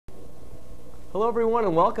Hello everyone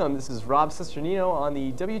and welcome. This is Rob Cesternino on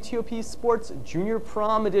the WTOP Sports Junior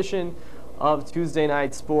Prom edition of Tuesday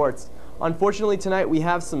Night Sports. Unfortunately tonight we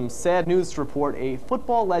have some sad news to report. A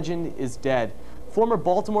football legend is dead. Former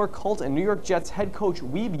Baltimore Colt and New York Jets head coach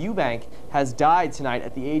Weeb Ewbank has died tonight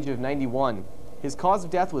at the age of 91. His cause of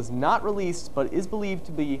death was not released but is believed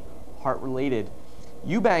to be heart-related.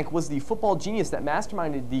 Ewbank was the football genius that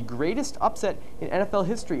masterminded the greatest upset in NFL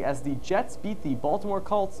history as the Jets beat the Baltimore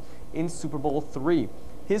Colts in Super Bowl III.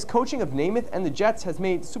 His coaching of Namath and the Jets has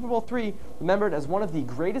made Super Bowl III remembered as one of the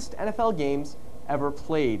greatest NFL games ever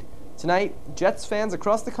played. Tonight, Jets fans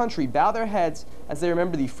across the country bow their heads as they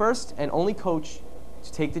remember the first and only coach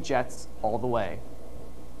to take the Jets all the way.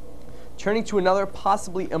 Turning to another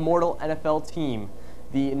possibly immortal NFL team,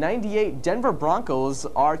 the '98 Denver Broncos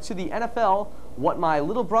are to the NFL what my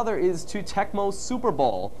little brother is to Tecmo's Super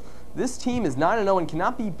Bowl. This team is 9-0 and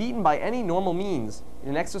cannot be beaten by any normal means. In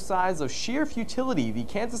an exercise of sheer futility, the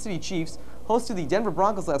Kansas City Chiefs hosted the Denver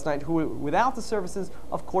Broncos last night, who were without the services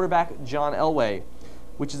of quarterback John Elway,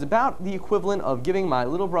 which is about the equivalent of giving my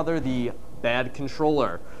little brother the bad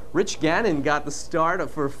controller. Rich Gannon got the start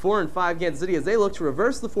for 4-5 Kansas City as they look to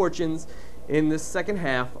reverse the fortunes in the second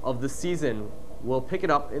half of the season. We'll pick it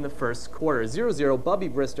up in the first quarter. 0-0, Bubby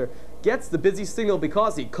Brister gets the busy signal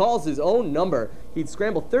because he calls his own number. He'd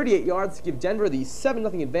scramble 38 yards to give Denver the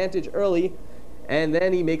 7-0 advantage early, and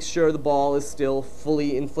then he makes sure the ball is still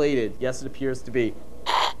fully inflated. Yes, it appears to be.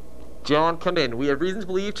 John, come in. We have reason to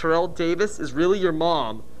believe Terrell Davis is really your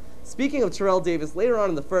mom. Speaking of Terrell Davis, later on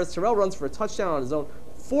in the first, Terrell runs for a touchdown on his own,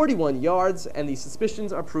 41 yards, and the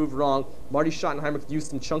suspicions are proved wrong. Marty Schottenheimer could use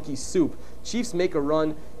some chunky soup. Chiefs make a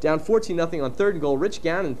run, down 14-0 on 3rd and goal. Rich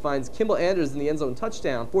Gannon finds Kimball Anders in the end zone,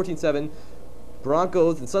 touchdown, 14-7.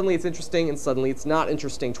 Broncos, and suddenly it's interesting, and suddenly it's not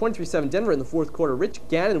interesting. 23-7 Denver in the fourth quarter. Rich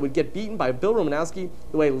Gannon would get beaten by Bill Romanowski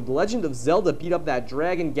the way Legend of Zelda beat up that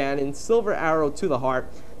Dragon Gannon, silver arrow to the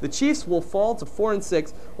heart. The Chiefs will fall to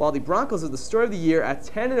 4-6, while the Broncos are the story of the year at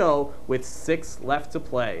 10-0 with 6 left to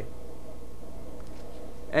play.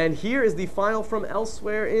 And here is the final from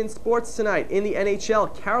elsewhere in sports tonight. In the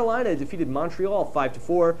NHL, Carolina defeated Montreal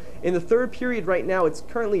 5-4. In the third period right now, it's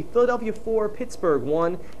currently Philadelphia 4, Pittsburgh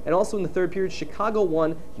 1. And also in the third period, Chicago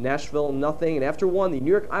 1, Nashville nothing. And after 1, the New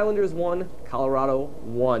York Islanders 1, Colorado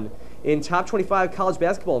 1. In top 25 college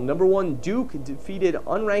basketball, number 1 Duke defeated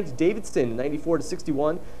unranked Davidson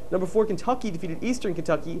 94-61. Number 4 Kentucky defeated Eastern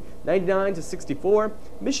Kentucky 99-64.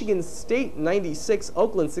 Michigan State 96,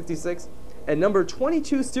 Oakland 66. And number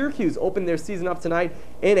 22 Syracuse opened their season up tonight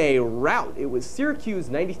in a rout. It was Syracuse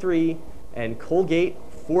 93 and Colgate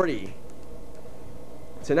 40.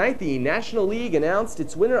 Tonight, the National League announced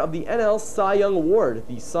its winner of the NL Cy Young Award.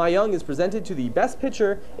 The Cy Young is presented to the best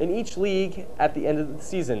pitcher in each league at the end of the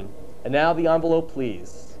season. And now the envelope,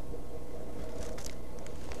 please.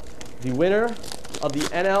 The winner of the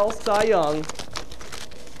NL Cy Young,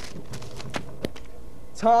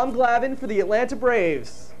 Tom Glavine for the Atlanta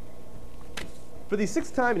Braves. For the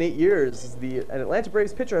 6th time in 8 years, an Atlanta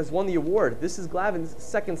Braves pitcher has won the award. This is Glavine's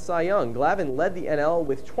second Cy Young. Glavine led the NL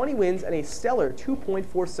with 20 wins and a stellar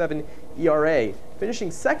 2.47 ERA.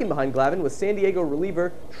 Finishing second behind Glavine was San Diego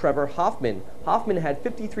reliever Trevor Hoffman. Hoffman had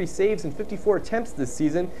 53 saves and 54 attempts this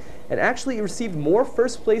season, and actually received more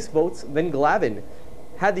first-place votes than Glavine.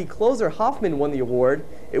 Had the closer Hoffman won the award,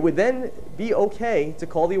 it would then be okay to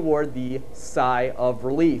call the award the Sigh of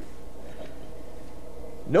Relief.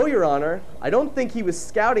 No, Your Honor, I don't think he was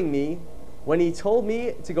scouting me when he told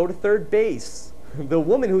me to go to third base. The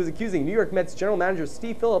woman who is accusing New York Mets general manager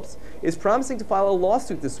Steve Phillips is promising to file a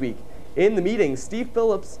lawsuit this week. In the meeting, Steve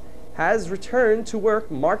Phillips has returned to work,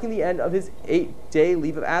 marking the end of his 8-day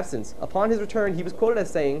leave of absence. Upon his return, he was quoted as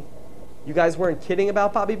saying, "You guys weren't kidding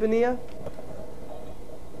about Bobby Bonilla?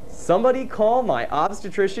 Somebody call my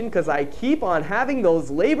obstetrician because I keep on having those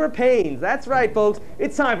labor pains." That's right, folks.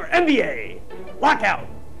 It's time for NBA Lockout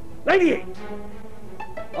 98.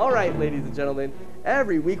 All right, ladies and gentlemen.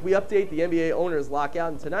 Every week we update the NBA Owners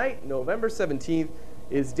Lockout, and tonight, November 17th,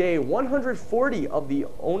 is day 140 of the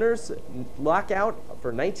Owners Lockout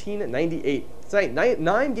for 1998. Tonight,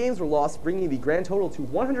 9 games were lost, bringing the grand total to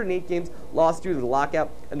 108 games lost due to the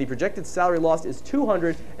lockout, and the projected salary lost is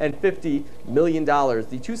 $250 million.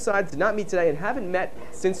 The two sides did not meet today and haven't met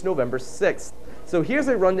since November 6th. So here's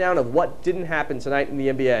a rundown of what didn't happen tonight in the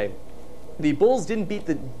NBA. The Bulls didn't beat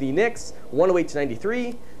the Knicks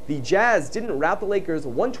 108-93. The Jazz didn't rout the Lakers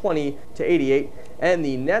 120-88. And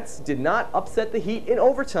the Nets did not upset the Heat in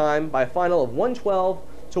overtime by a final of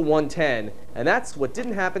 112-110. And that's what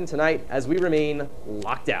didn't happen tonight as we remain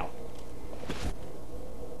locked out.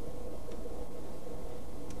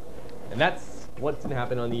 And that's what's going to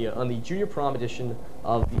happen on the Junior Prom edition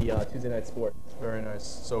of the Tuesday Night Sport. Very nice.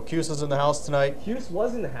 So Cuse is in the house tonight. Cuse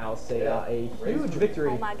was in the house. A huge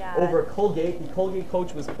victory Oh over Colgate. The Colgate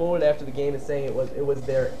coach was quoted after the game as saying it was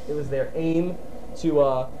their aim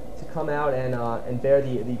to come out and bear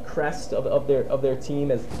the crest of their team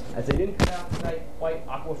as they didn't come out tonight quite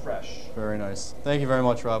aqua fresh. Very nice. Thank you very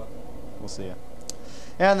much, Rob. We'll see you.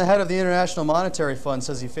 And the head of the International Monetary Fund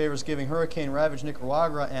says he favors giving hurricane-ravaged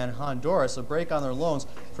Nicaragua and Honduras a break on their loans,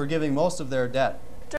 forgiving most of their debt.